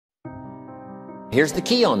Here's the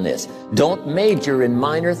key on this. Don't major in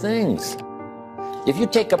minor things. If you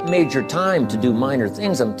take up major time to do minor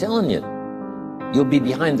things, I'm telling you, you'll be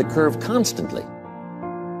behind the curve constantly.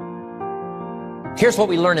 Here's what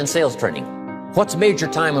we learn in sales training. What's major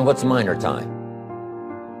time and what's minor time?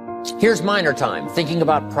 Here's minor time, thinking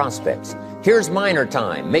about prospects. Here's minor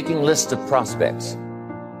time, making lists of prospects.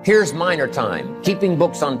 Here's minor time, keeping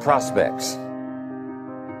books on prospects.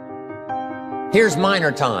 Here's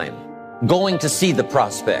minor time, going to see the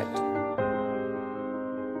prospect.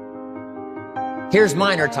 Here's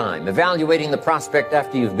minor time, evaluating the prospect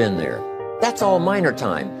after you've been there. That's all minor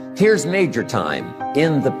time. Here's major time,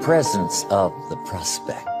 in the presence of the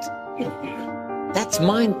prospect. That's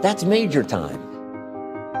major time.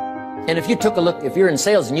 And if you took a look, if you're in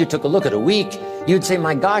sales and you took a look at a week, you'd say,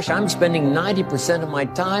 my gosh, I'm spending 90% of my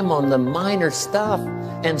time on the minor stuff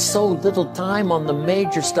and so little time on the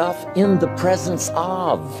major stuff in the presence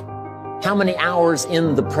of. How many hours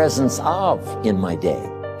in the presence of in my day?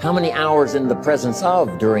 How many hours in the presence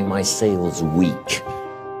of during my sales week?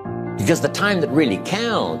 Because the time that really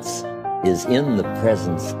counts is in the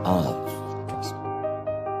presence of.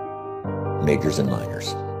 Majors and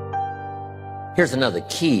minors. Here's another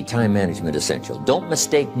key time management essential. Don't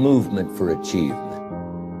mistake movement for achievement.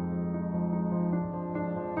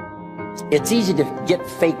 It's easy to get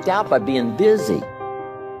faked out by being busy.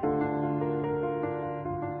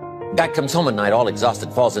 Guy comes home at night all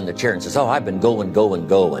exhausted, falls in the chair and says, oh, I've been going.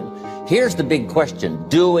 Here's the big question.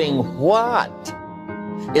 Doing what?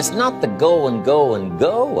 It's not the going.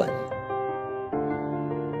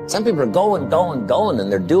 Some people are going, and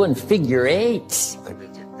they're doing figure eights.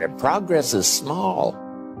 Their progress is small.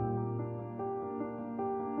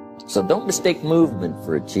 So don't mistake movement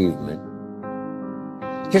for achievement.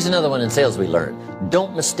 Here's another one in sales we learned.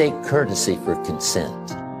 Don't mistake courtesy for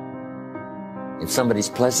consent. If somebody's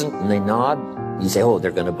pleasant and they nod, you say, oh, they're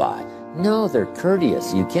going to buy. No, they're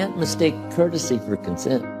courteous. You can't mistake courtesy for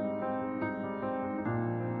consent.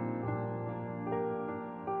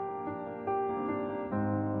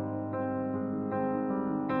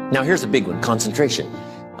 Now here's a big one, concentration.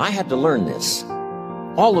 I had to learn this.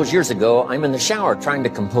 All those years ago, I'm in the shower trying to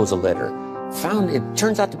compose a letter. Found it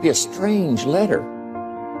turns out to be a strange letter.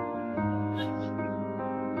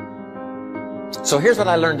 So here's what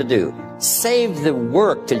I learned to do. Save the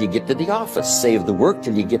work till you get to the office. Save the work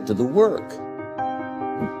till you get to the work.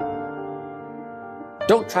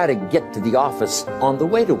 Don't try to get to the office on the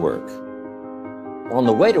way to work. On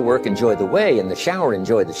the way to work, enjoy the way. In the shower,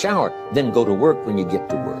 enjoy the shower. Then go to work when you get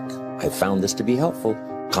to work. I found this to be helpful.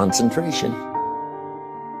 Concentration.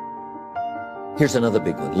 Here's another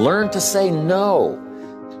big one. Learn to say no.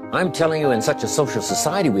 I'm telling you, in such a social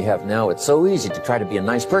society we have now, it's so easy to try to be a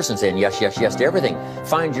nice person, saying yes to everything.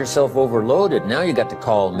 Find yourself overloaded. Now you got to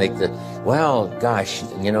call and make the, well, gosh,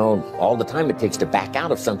 you know, all the time it takes to back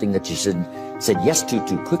out of something that you said yes to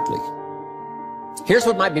too quickly. Here's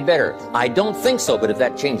what might be better. I don't think so, but if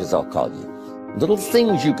that changes, I'll call you. Little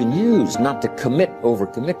things you can use not to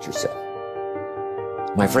overcommit yourself.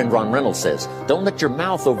 My friend Ron Reynolds says, don't let your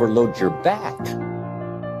mouth overload your back.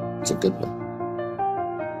 It's a good one.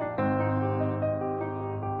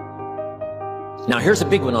 Now here's a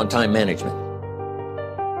big one on time management.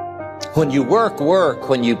 When you work, work.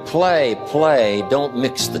 When you play, play. Don't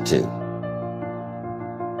mix the two.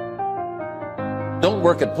 Don't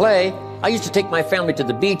work and play. I used to take my family to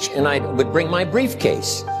the beach and I would bring my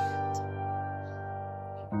briefcase.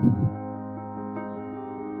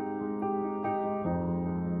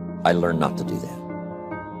 I learned not to do that.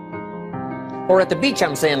 Or at the beach,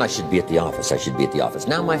 I'm saying I should be at the office. I should be at the office.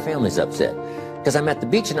 Now my family's upset because I'm at the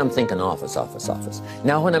beach and I'm thinking office.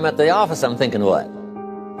 Now when I'm at the office, I'm thinking what?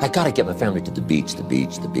 I got to get my family to the beach.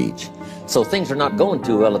 So things are not going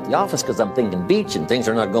too well at the office because I'm thinking beach, and things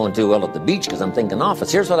are not going too well at the beach because I'm thinking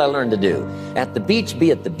office. Here's what I learned to do. At the beach, be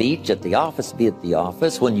at the beach. At the office, be at the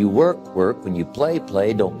office. When you work, work. When you play,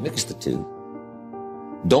 play. Don't mix the two.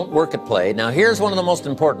 Don't work at play. Now here's one of the most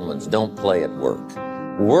important ones. Don't play at work.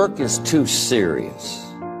 Work is too serious.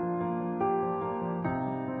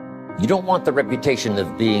 You don't want the reputation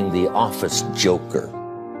of being the office joker.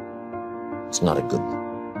 It's not a good one.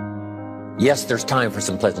 Yes, there's time for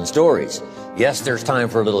some pleasant stories. Yes, there's time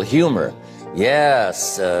for a little humor.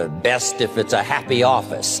 Yes, best if it's a happy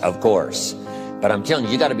office, of course. But I'm telling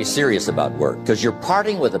you, you got to be serious about work because you're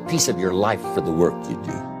parting with a piece of your life for the work you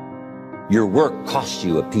do. Your work costs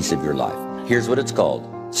you a piece of your life. Here's what it's called.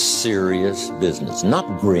 Serious business.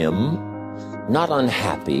 Not grim, not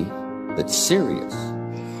unhappy, but serious.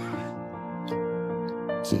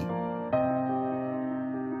 Key.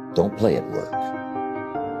 Don't play at work.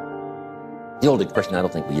 The old expression, I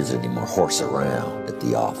don't think we use it anymore, horse around at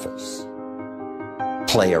the office.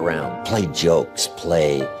 Play around, play jokes,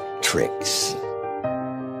 play tricks.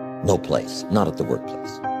 No place, not at the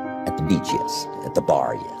workplace. At the beach, yes. At the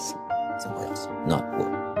bar, yes. Somewhere else, not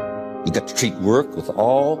work. You got to treat work with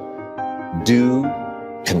all due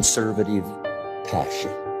conservative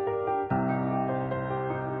passion,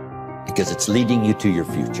 because it's leading you to your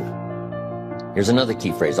future. Here's another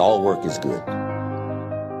key phrase: all work is good.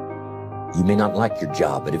 You may not like your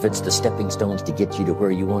job, but if it's the stepping stones to get you to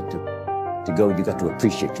where you want to go, you got to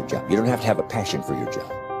appreciate your job. You don't have to have a passion for your job.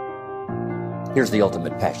 Here's the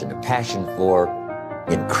ultimate passion: a passion for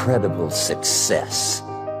incredible success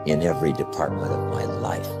in every department of my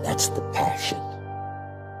life. That's the passion.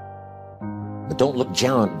 But don't look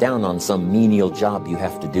down on some menial job you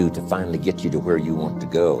have to do to finally get you to where you want to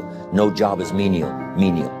go. No job is menial.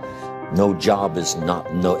 No job is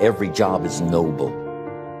not, no, every job is noble.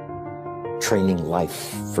 Training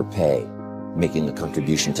life for pay, making a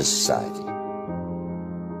contribution to society.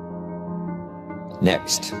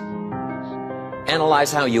 Next,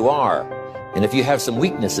 analyze how you are. And if you have some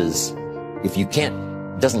weaknesses, if you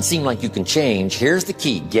doesn't seem like you can change, here's the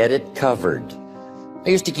key: get it covered. I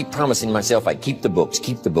used to keep promising myself I'd keep the books,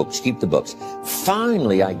 keep the books, keep the books.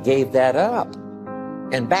 Finally, I gave that up.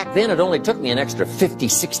 And back then, it only took me an extra $50,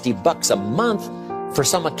 $60 a month for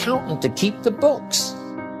some accountant to keep the books.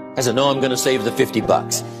 I said, no, I'm going to save the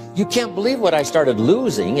 $50. You can't believe what I started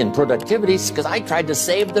losing in productivity because I tried to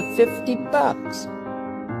save the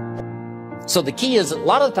 $50. So the key is, a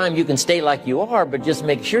lot of the time you can stay like you are, but just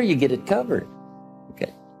make sure you get it covered.